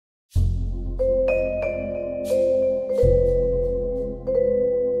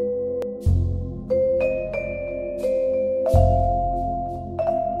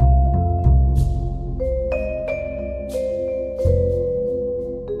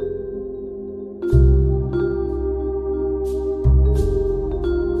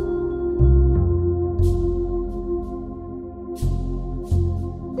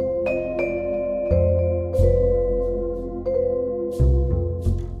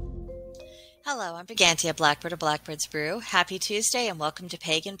Hello, I'm Brigantia, Blackbird of Blackbird's Brew. Happy Tuesday and welcome to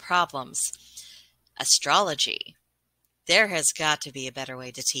Pagan Problems. Astrology. There has got to be a better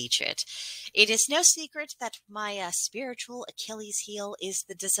way to teach it. It is no secret that my spiritual Achilles heel is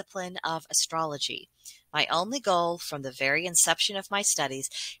the discipline of astrology. My only goal from the very inception of my studies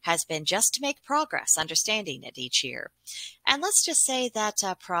has been just to make progress understanding it each year. And let's just say that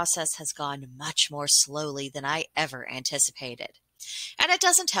process has gone much more slowly than I ever anticipated. And it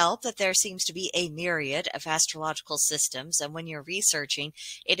doesn't help that there seems to be a myriad of astrological systems, and when you're researching,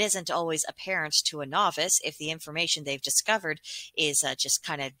 it isn't always apparent to a novice if the information they've discovered is just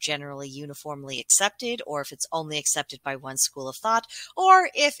kind of generally uniformly accepted, or if it's only accepted by one school of thought, or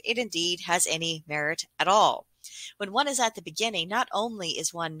if it indeed has any merit at all. When one is at the beginning, not only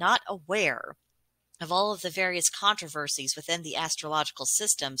is one not aware of all of the various controversies within the astrological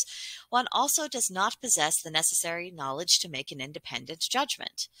systems, one also does not possess the necessary knowledge to make an independent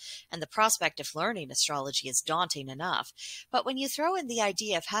judgment. And the prospect of learning astrology is daunting enough. But when you throw in the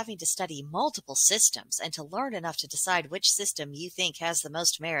idea of having to study multiple systems and to learn enough to decide which system you think has the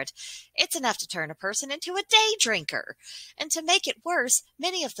most merit, it's enough to turn a person into a day drinker. And to make it worse,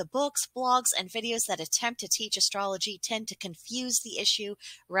 many of the books, blogs, and videos that attempt to teach astrology tend to confuse the issue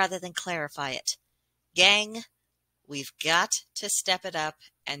rather than clarify it. Gang, we've got to step it up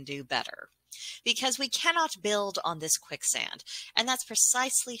and do better, because we cannot build on this quicksand, and that's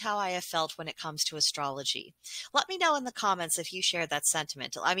precisely how I have felt when it comes to astrology. Let me know in the comments if you share that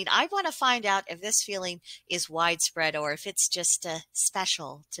sentiment. I want to find out if this feeling is widespread or if it's just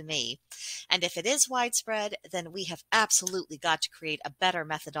special to me. And if it is widespread, then we have absolutely got to create a better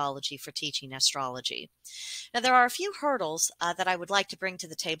methodology for teaching astrology. Now, there are a few hurdles that I would like to bring to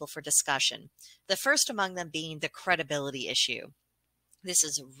the table for discussion. The first among them being the credibility issue. This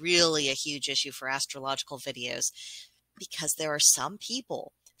is really a huge issue for astrological videos because there are some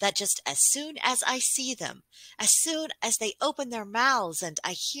people that just as soon as I see them, as soon as they open their mouths and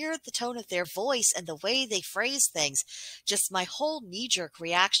I hear the tone of their voice and the way they phrase things, just my whole knee-jerk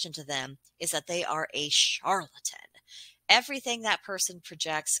reaction to them is that they are a charlatan. Everything that person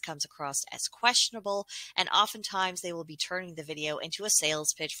projects comes across as questionable, and oftentimes they will be turning the video into a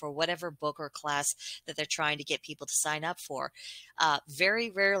sales pitch for whatever book or class that they're trying to get people to sign up for. Very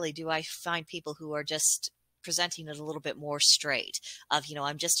rarely do I find people who are just presenting it a little bit more straight of,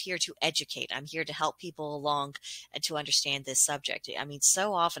 I'm just here to educate. I'm here to help people along and to understand this subject.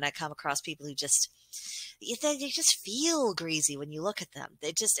 So often I come across people who they just feel greasy when you look at them.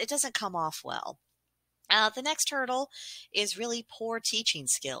 It doesn't come off well. The next hurdle is really poor teaching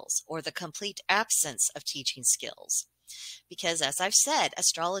skills or the complete absence of teaching skills. Because, as I've said,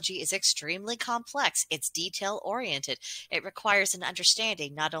 astrology is extremely complex. It's detail-oriented. It requires an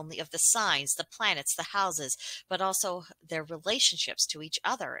understanding not only of the signs, the planets, the houses, but also their relationships to each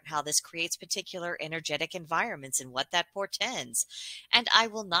other and how this creates particular energetic environments and what that portends. And I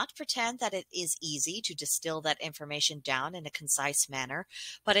will not pretend that it is easy to distill that information down in a concise manner,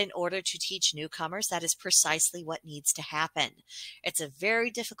 but in order to teach newcomers, that is precisely what needs to happen. It's a very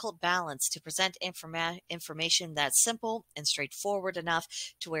difficult balance to present information that's simple and straightforward enough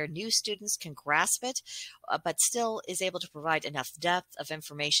to where new students can grasp it, but still is able to provide enough depth of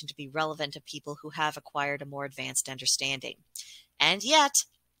information to be relevant to people who have acquired a more advanced understanding. And yet,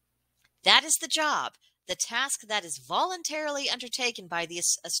 that is the job, the task that is voluntarily undertaken by the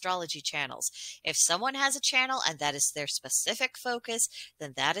astrology channels. If someone has a channel and that is their specific focus,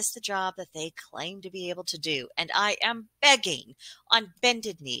 then that is the job that they claim to be able to do. And I am begging on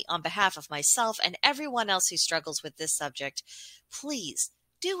bended knee on behalf of myself and everyone else who struggles with this subject, please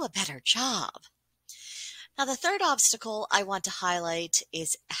do a better job. Now, the third obstacle I want to highlight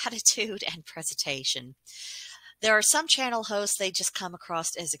is attitude and presentation. There are some channel hosts, they just come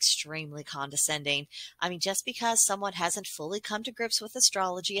across as extremely condescending. Just because someone hasn't fully come to grips with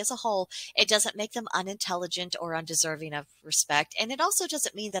astrology as a whole, it doesn't make them unintelligent or undeserving of respect. And it also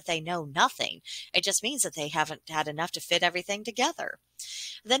doesn't mean that they know nothing. It just means that they haven't had enough to fit everything together.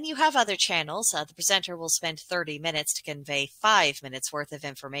 Then you have other channels. The presenter will spend 30 minutes to convey 5 minutes worth of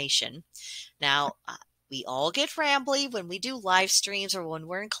information. Now, we all get rambly when we do live streams or when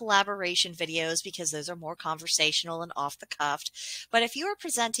we're in collaboration videos because those are more conversational and off the cuff. But if you are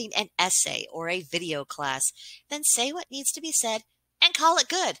presenting an essay or a video class, then say what needs to be said and call it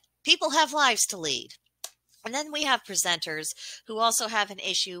good. People have lives to lead. And then we have presenters who also have an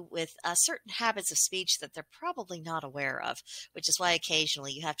issue with certain habits of speech that they're probably not aware of, which is why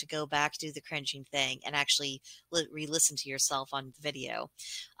occasionally you have to go back, do the cringing thing, and actually re-listen to yourself on the video.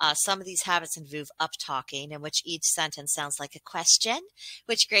 Some of these habits involve up-talking, in which each sentence sounds like a question,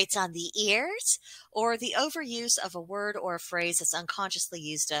 which grates on the ears, or the overuse of a word or a phrase that's unconsciously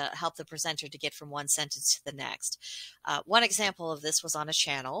used to help the presenter to get from one sentence to the next. One example of this was on a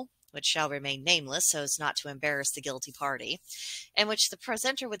channel, which shall remain nameless so as not to embarrass the guilty party, in which the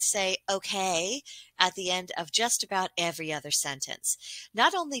presenter would say, okay, at the end of just about every other sentence.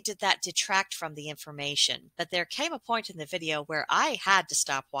 Not only did that detract from the information, but there came a point in the video where I had to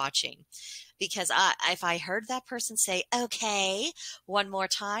stop watching, because if I heard that person say, okay, one more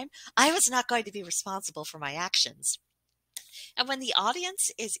time, I was not going to be responsible for my actions. And when the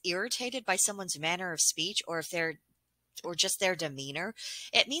audience is irritated by someone's manner of speech, or just their demeanor,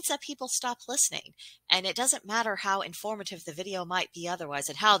 it means that people stop listening. And it doesn't matter how informative the video might be otherwise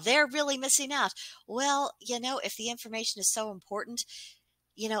and how they're really missing out. Well, if the information is so important,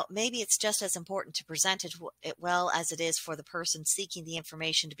 maybe it's just as important to present it well as it is for the person seeking the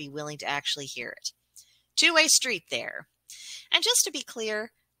information to be willing to actually hear it. Two-way street there. And just to be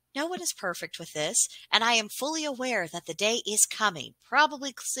clear, no one is perfect with this, and I am fully aware that the day is coming,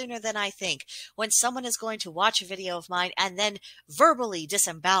 probably sooner than I think, when someone is going to watch a video of mine and then verbally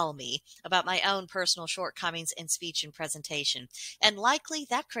disembowel me about my own personal shortcomings in speech and presentation. And likely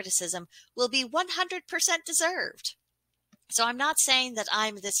that criticism will be 100% deserved. So I'm not saying that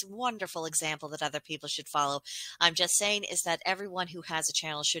I'm this wonderful example that other people should follow. I'm just saying is that everyone who has a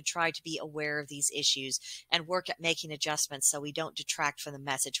channel should try to be aware of these issues and work at making adjustments so we don't detract from the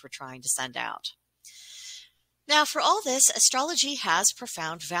message we're trying to send out. Now, for all this, astrology has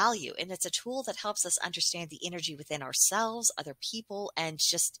profound value, and it's a tool that helps us understand the energy within ourselves, other people, and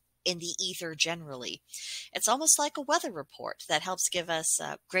just in the ether generally. It's almost like a weather report that helps give us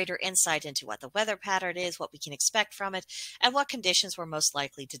greater insight into what the weather pattern is, what we can expect from it, and what conditions we're most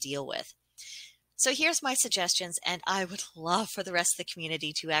likely to deal with. So here's my suggestions, and I would love for the rest of the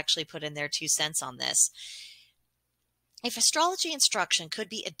community to actually put in their 2 cents on this. If astrology instruction could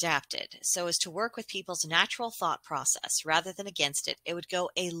be adapted so as to work with people's natural thought process rather than against it, it would go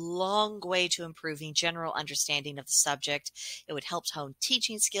a long way to improving general understanding of the subject. It would help hone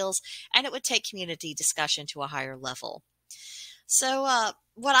teaching skills, and it would take community discussion to a higher level. So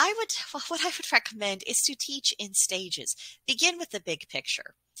what I would recommend is to teach in stages. Begin with the big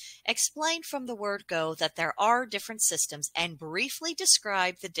picture. Explain from the word go that there are different systems and briefly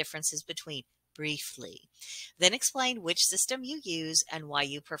describe the differences between. Briefly. Then explain which system you use and why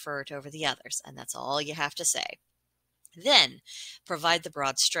you prefer it over the others, and that's all you have to say. Then provide the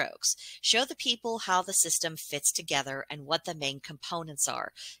broad strokes. Show the people how the system fits together and what the main components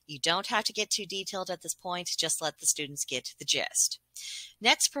are. You don't have to get too detailed at this point, just let the students get the gist.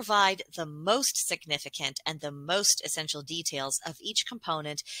 Next, provide the most significant and the most essential details of each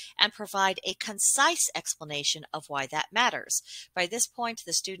component and provide a concise explanation of why that matters. By this point,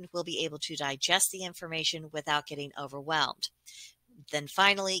 the student will be able to digest the information without getting overwhelmed. Then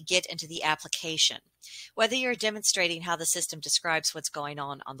finally, get into the application. Whether you're demonstrating how the system describes what's going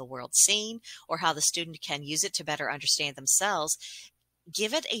on the world scene or how the student can use it to better understand themselves,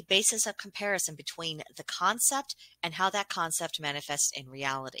 give it a basis of comparison between the concept and how that concept manifests in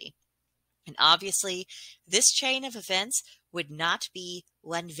reality. And obviously, this chain of events would not be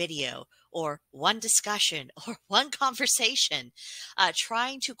one video or one discussion or one conversation.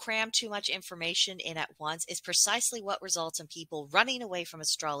 Trying to cram too much information in at once is precisely what results in people running away from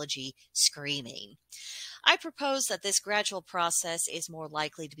astrology screaming. I propose that this gradual process is more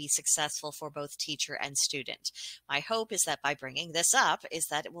likely to be successful for both teacher and student. My hope is that by bringing this up is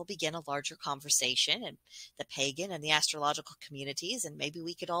that it will begin a larger conversation in the pagan and the astrological communities, and maybe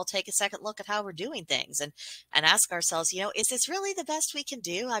we could all take a second look at how we're doing things and ask ourselves, is this really the best we can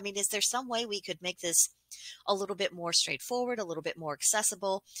do? I mean, is there some way we could make this a little bit more straightforward, a little bit more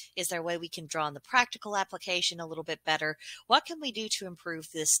accessible? Is there a way we can draw on the practical application a little bit better? What can we do to improve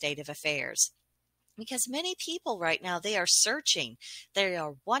this state of affairs? Because many people right now, they are searching. They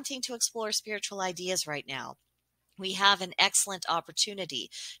are wanting to explore spiritual ideas right now. We have an excellent opportunity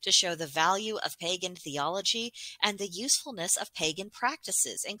to show the value of pagan theology and the usefulness of pagan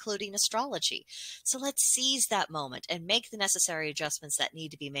practices, including astrology. So let's seize that moment and make the necessary adjustments that need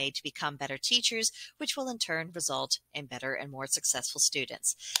to be made to become better teachers, which will in turn result in better and more successful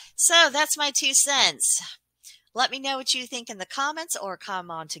students. So that's my 2 cents. Let me know what you think in the comments, or come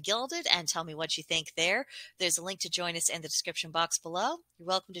on to Gilded and tell me what you think there. There's a link to join us in the description box below. You're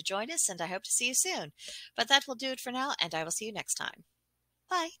welcome to join us, and I hope to see you soon. But that will do it for now, and I will see you next time.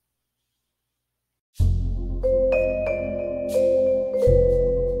 Bye.